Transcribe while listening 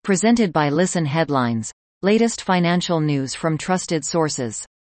Presented by Listen Headlines. Latest financial news from trusted sources.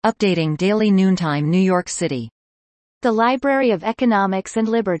 Updating daily noontime New York City. The Library of Economics and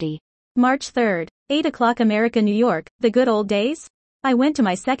Liberty. March 3rd, 8 o'clock America, New York, the good old days? I went to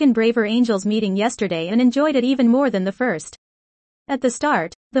my second Braver Angels meeting yesterday and enjoyed it even more than the first. At the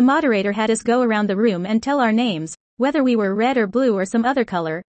start, the moderator had us go around the room and tell our names, whether we were red or blue or some other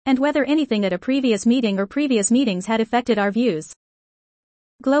color, and whether anything at a previous meeting or previous meetings had affected our views.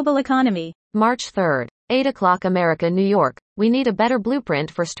 Global economy. March 3rd, 8 o'clock America, New York. We need a better blueprint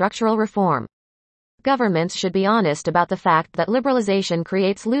for structural reform. Governments should be honest about the fact that liberalization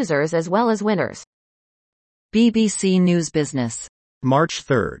creates losers as well as winners. BBC News Business. March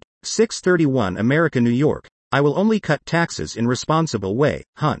 3rd, 6:31 America, New York. I will only cut taxes in responsible way,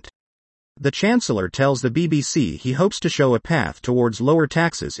 Hunt. The Chancellor tells the BBC he hopes to show a path towards lower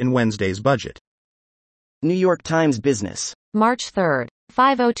taxes in Wednesday's budget. New York Times Business. March 3rd,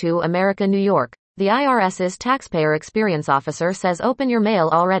 5:02 America, New York. The IRS's Taxpayer Experience Officer says open your mail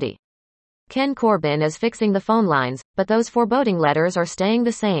already. Ken Corbin is fixing the phone lines, but those foreboding letters are staying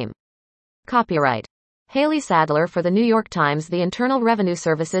the same. Copyright Haley Sadler for the New York Times. The Internal Revenue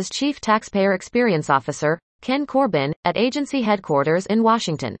Service's Chief Taxpayer Experience Officer, Ken Corbin, at agency headquarters in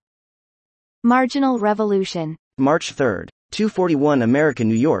Washington. Marginal Revolution. March 3rd, 2:41 America,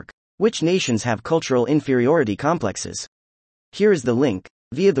 New York. Which nations have cultural inferiority complexes? Here is the link,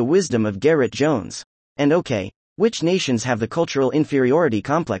 via the wisdom of Garrett Jones. And okay, which nations have the cultural inferiority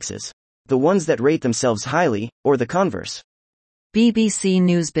complexes? The ones that rate themselves highly, or the converse? BBC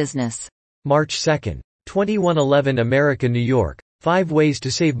News Business. March 2nd, 2111 America, New York. 5 ways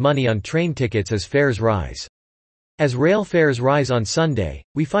to save money on train tickets as fares rise. As rail fares rise on Sunday,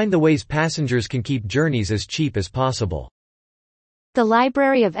 we find the ways passengers can keep journeys as cheap as possible. The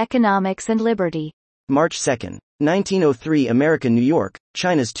Library of Economics and Liberty. March 2nd, 1903 America, New York.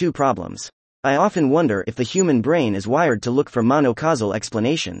 China's two problems. I often wonder if the human brain is wired to look for monocausal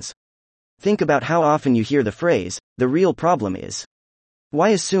explanations. Think about how often you hear the phrase, the real problem is. Why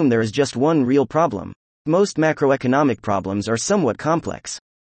assume there is just one real problem? Most macroeconomic problems are somewhat complex.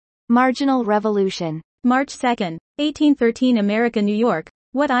 Marginal Revolution. March 2nd, 1813 America, New York.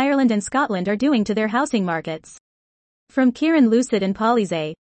 What Ireland and Scotland are doing to their housing markets. From Kieran Lucid and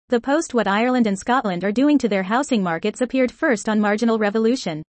Polizay, the post What Ireland and Scotland are doing to their housing markets appeared first on Marginal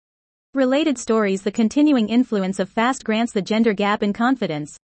Revolution. Related stories. The continuing influence of fast grants. The gender gap in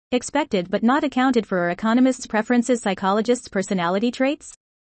confidence. Expected but not accounted for. Are economists' preferences psychologists' personality traits?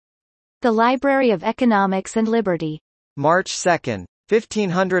 The Library of Economics and Liberty. March 2nd,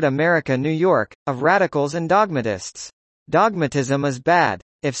 1500 America, New York, of radicals and dogmatists. Dogmatism is bad.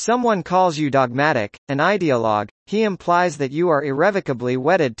 If someone calls you dogmatic, an ideologue, he implies that you are irrevocably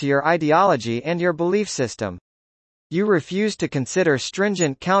wedded to your ideology and your belief system. You refuse to consider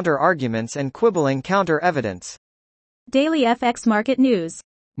stringent counter-arguments and quibbling counter-evidence. Daily FX Market News.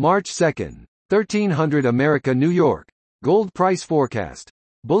 March 2nd, 1300 America, New York. Gold price forecast.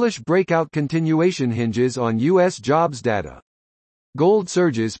 Bullish breakout continuation hinges on U.S. jobs data. Gold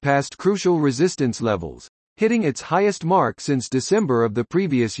surges past crucial resistance levels, hitting its highest mark since December of the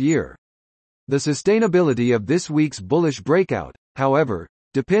previous year. The sustainability of this week's bullish breakout, however,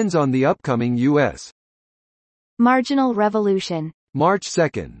 depends on the upcoming U.S. Marginal Revolution. March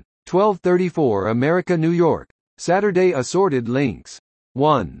 2nd, 1234 America, New York. Saturday assorted links.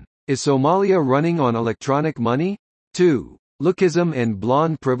 1. Is Somalia running on electronic money? 2. Lookism and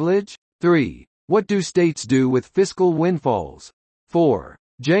blonde privilege? 3. What do states do with fiscal windfalls? 4.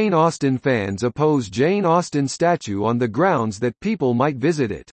 Jane Austen fans oppose Jane Austen statue on the grounds that people might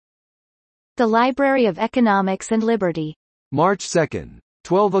visit it. The Library of Economics and Liberty. March 2nd,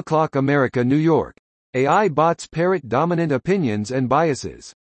 12 o'clock America, New York. AI bots parrot dominant opinions and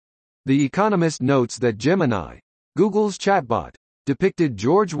biases. The Economist notes that Gemini, Google's chatbot, depicted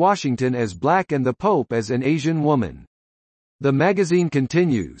George Washington as black and the Pope as an Asian woman. The magazine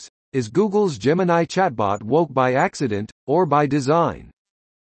continues, is Google's Gemini chatbot woke by accident, or by design?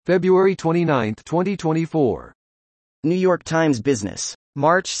 February 29, 2024. New York Times Business.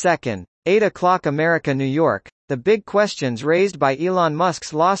 March 2nd, 8 o'clock America, New York. The big questions raised by Elon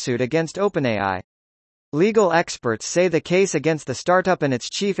Musk's lawsuit against OpenAI. Legal experts say the case against the startup and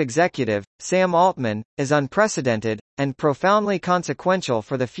its chief executive, Sam Altman, is unprecedented, and profoundly consequential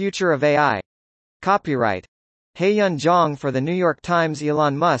for the future of AI. Copyright Haeyun Jong for the New York Times.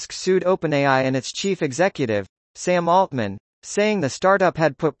 Elon Musk sued OpenAI and its chief executive, Sam Altman, saying the startup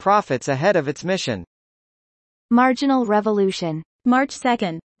had put profits ahead of its mission. Marginal Revolution. March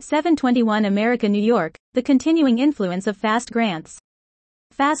 2nd, 7:21 America, New York. The continuing influence of fast grants.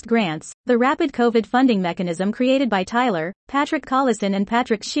 FAST grants, the rapid COVID funding mechanism created by Tyler, Patrick Collison and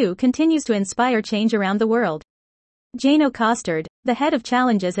Patrick Shu continues to inspire change around the world. Jano Costard, the head of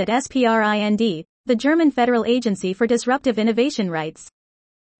challenges at SPRIND, the German Federal Agency for Disruptive Innovation writes,